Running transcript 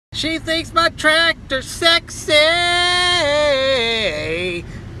She thinks my tractor's sexy.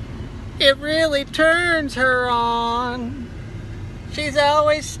 It really turns her on. She's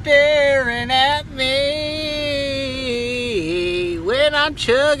always staring at me when I'm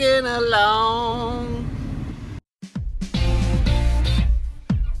chugging along.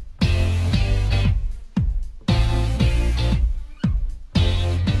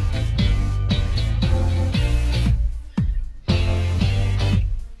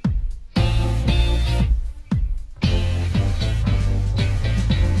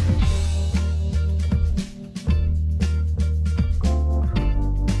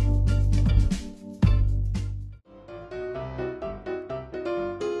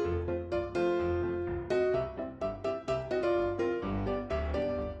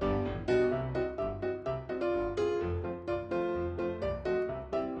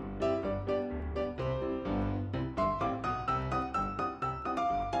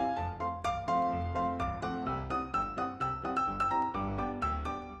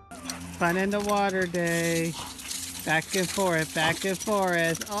 Fun in the water day. Back and forth, back and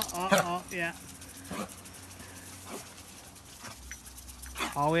forth. Oh, yeah.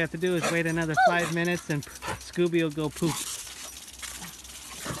 All we have to do is wait another 5 minutes and Scooby will go poop.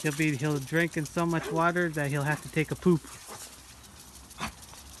 He'll drink in so much water that he'll have to take a poop.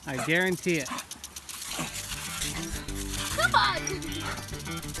 I guarantee it. Come on!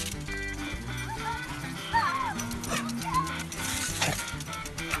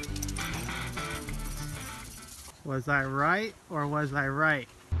 Was I right or was I right?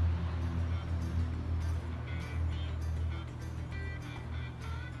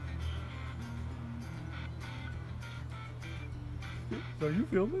 Are you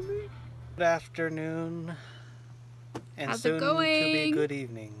filming me? Good afternoon, and How's it soon to be going? good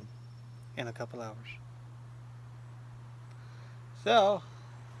evening in a couple hours. So,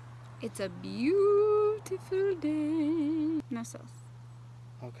 It's a beautiful day. No sauce.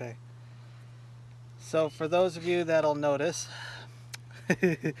 okay. So for those of you that'll notice,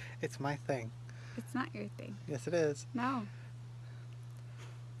 it's my thing. It's not your thing. Yes, it is. No.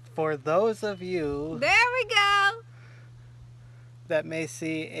 For those of you There we go! that may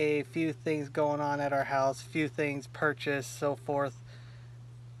see a few things going on at our house, few things purchased, so forth,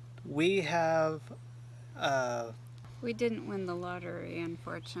 we have, We didn't win the lottery,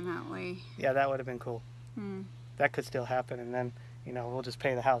 unfortunately. yeah, that would have been cool. Hmm. That could still happen, and then, you know, we'll just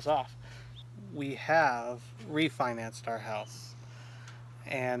pay the house off. We have refinanced our house,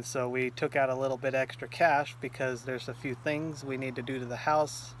 and so we took out a little bit extra cash because there's a few things we need to do to the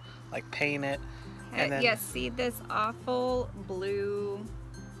house, like paint it, and then Yeah, see this awful blue.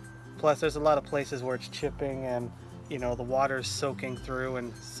 plus there's a lot of places where it's chipping and, you know, the water's soaking through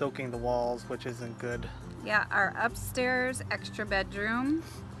and soaking the walls, which isn't good. Yeah, our upstairs extra bedroom.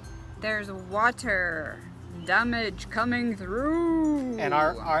 There's water damage coming through. And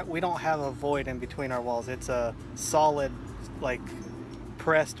our we don't have a void in between our walls. It's a solid, like,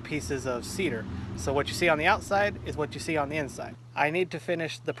 pressed pieces of cedar. So what you see on the outside is what you see on the inside. I need to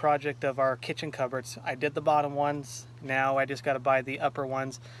finish the project of our kitchen cupboards. I did the bottom ones. Now I just got to buy the upper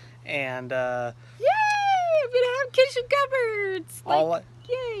ones. And Yay! I'm gonna have kitchen cupboards!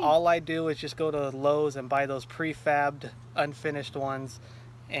 Yay! all I do is just go to Lowe's and buy those prefabbed, unfinished ones.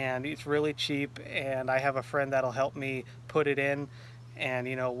 And it's really cheap, and I have a friend that'll help me put it in. And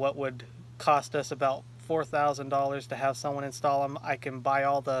you know what would cost us about $4,000 to have someone install them, I can buy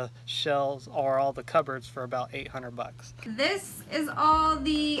all the shelves or all the cupboards for about 800 bucks. This is all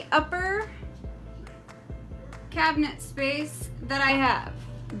the upper cabinet space that I have.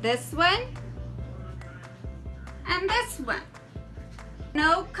 This one and this one.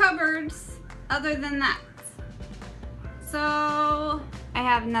 No cupboards other than that. So I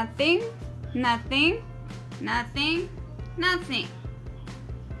have nothing, nothing, nothing, nothing.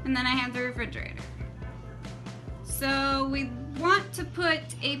 And then I have the refrigerator. So we want to put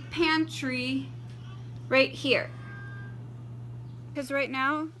a pantry right here. Because right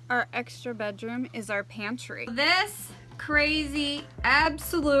now, our extra bedroom is our pantry. This crazy,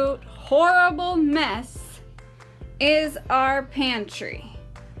 absolute, horrible mess is our pantry.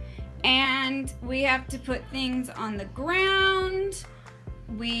 And we have to put things on the ground.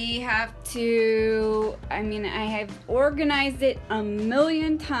 We have to, I mean, I have organized it a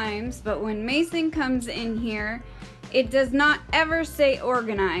million times, but when Mason comes in here, it does not ever say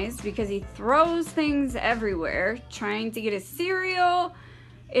organized because he throws things everywhere trying to get his cereal.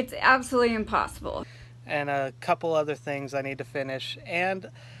 It's absolutely impossible. And a couple other things I need to finish, and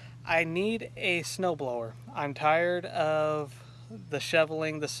I need a snowblower. I'm tired of the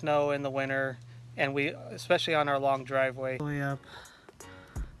shoveling the snow in the winter, and we, especially on our long driveway. Way up.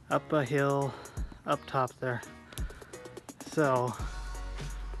 up a hill up top there. So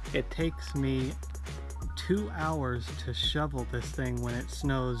it takes me 2 hours to shovel this thing when it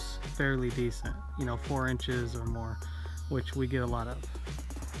snows fairly decent, you know, 4 inches or more, which we get a lot of.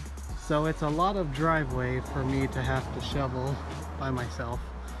 So it's a lot of driveway for me to have to shovel by myself,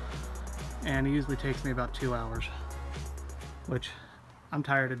 and it usually takes me about 2 hours, which I'm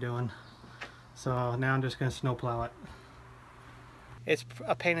tired of doing. So now I'm just gonna snowplow it. It's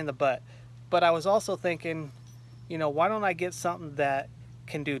a pain in the butt, but I was also thinking, you know, why don't I get something that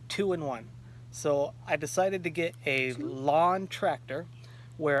can do 2 in 1? So I decided to get a lawn tractor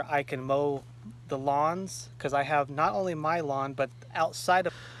where I can mow the lawns, because I have not only my lawn, but outside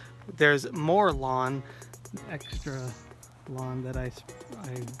of there's more lawn, extra lawn that I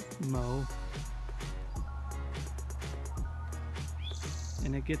mow.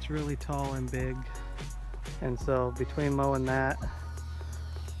 And it gets really tall and big. And so between mowing that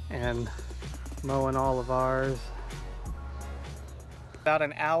and mowing all of ours, about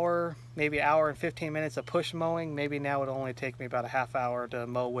an hour, maybe an hour and 15 minutes of push mowing. Maybe now it'll only take me about a half hour to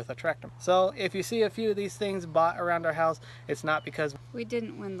mow with a tractor. So if you see a few of these things bought around our house, it's not because we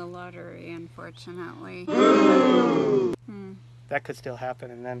didn't win the lottery, unfortunately. That could still happen,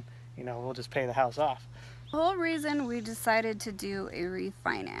 and then, you know, we'll just pay the house off. The whole reason we decided to do a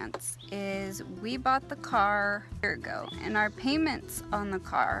refinance is we bought the car a year ago, and our payments on the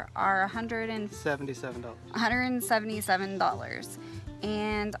car are $177.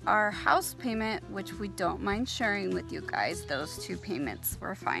 And our house payment, which we don't mind sharing with you guys, those 2 payments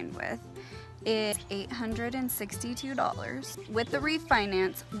we're fine with, is $862. With the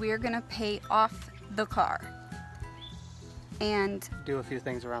refinance, we're gonna pay off the car and Do a few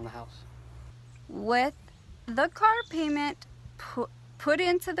things around the house. with the car payment put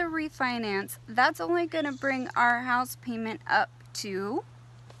into the refinance, that's only gonna bring our house payment up to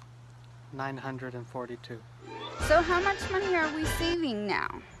 $942. So how much money are we saving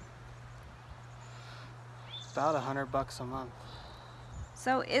now? About $100 a month.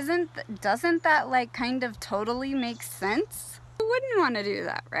 So doesn't that like kind of totally make sense? Who wouldn't want to do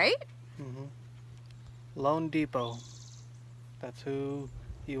that, right? Mm-hmm. Loan Depot. That's who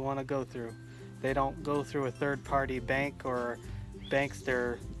you want to go through. They don't go through a third-party bank or banks.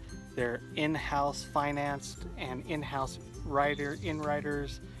 They're in-house financed and in-house writers,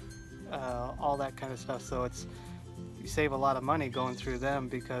 all that kind of stuff. So you save a lot of money going through them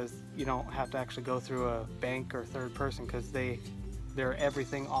because you don't have to actually go through a bank or third person, because they're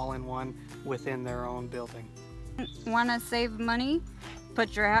everything all in one within their own building. Want to save money?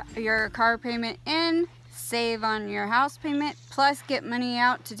 Put your car payment in, save on your house payment, plus get money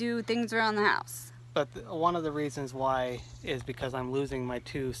out to do things around the house. But one of the reasons why is because I'm losing my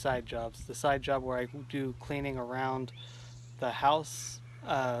 2 side jobs. The side job where I do cleaning around the house,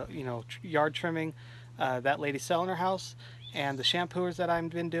 you know, yard trimming, that lady's selling her house, and the shampooers that I've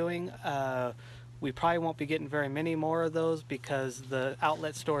been doing, we probably won't be getting very many more of those because the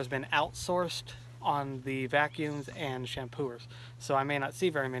outlet store has been outsourced on the vacuums and shampooers. So I may not see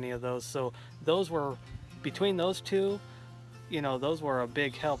very many of those. So those were, between those 2, you know, those were a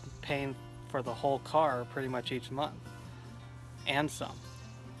big help paying for the whole car pretty much each month, and some.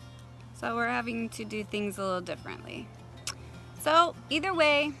 So we're having to do things a little differently. So either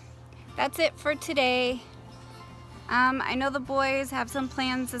way, that's it for today. I know the boys have some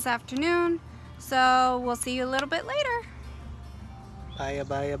plans this afternoon, so we'll see you a little bit later. Bye,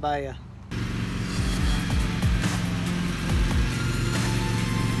 bye, bye.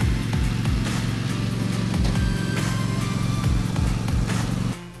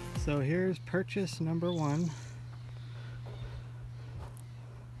 So here's purchase number 1.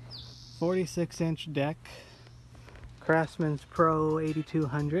 46-inch deck, Craftsman's Pro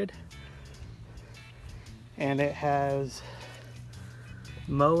 8200, and it has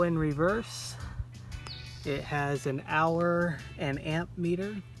mow in reverse. It has an hour and amp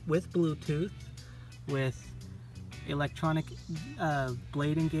meter with Bluetooth, with electronic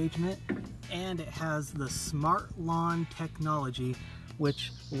blade engagement, and it has the Smart Lawn technology,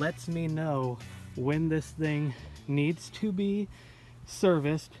 which lets me know when this thing needs to be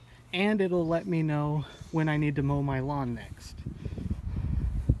serviced, and it'll let me know when I need to mow my lawn next,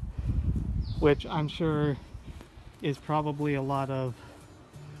 which I'm sure is probably a lot of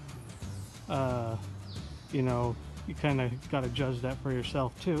you know, you kind of got to judge that for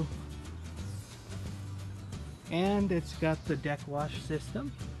yourself too. And it's got the deck wash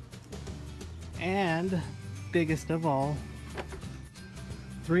system, and biggest of all,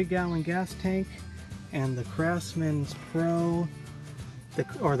 3-gallon gas tank, and the Craftsman's Pro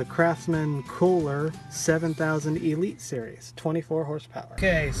the Craftsman Cooler 7000 Elite Series, 24 horsepower.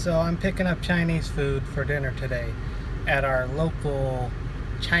 Okay, so I'm picking up Chinese food for dinner today at our local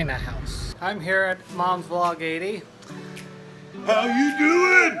China house. I'm here at Mom's Vlog 80. How you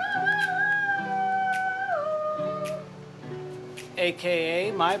doing?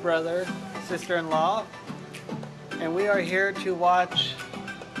 AKA my brother, sister-in-law, and we are here to watch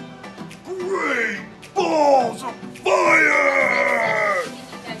Great balls of fire!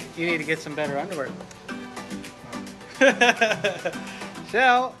 You need to get some better underwear.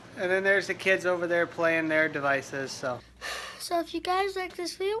 So, and then there's the kids over there playing their devices. So if you guys like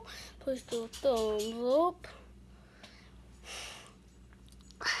this video, please do a thumbs up.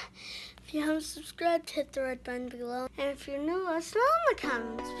 If you haven't subscribed, hit the red button below. And if you're new, let us know in the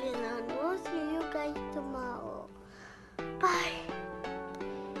comments below. And we'll see you guys tomorrow. Bye.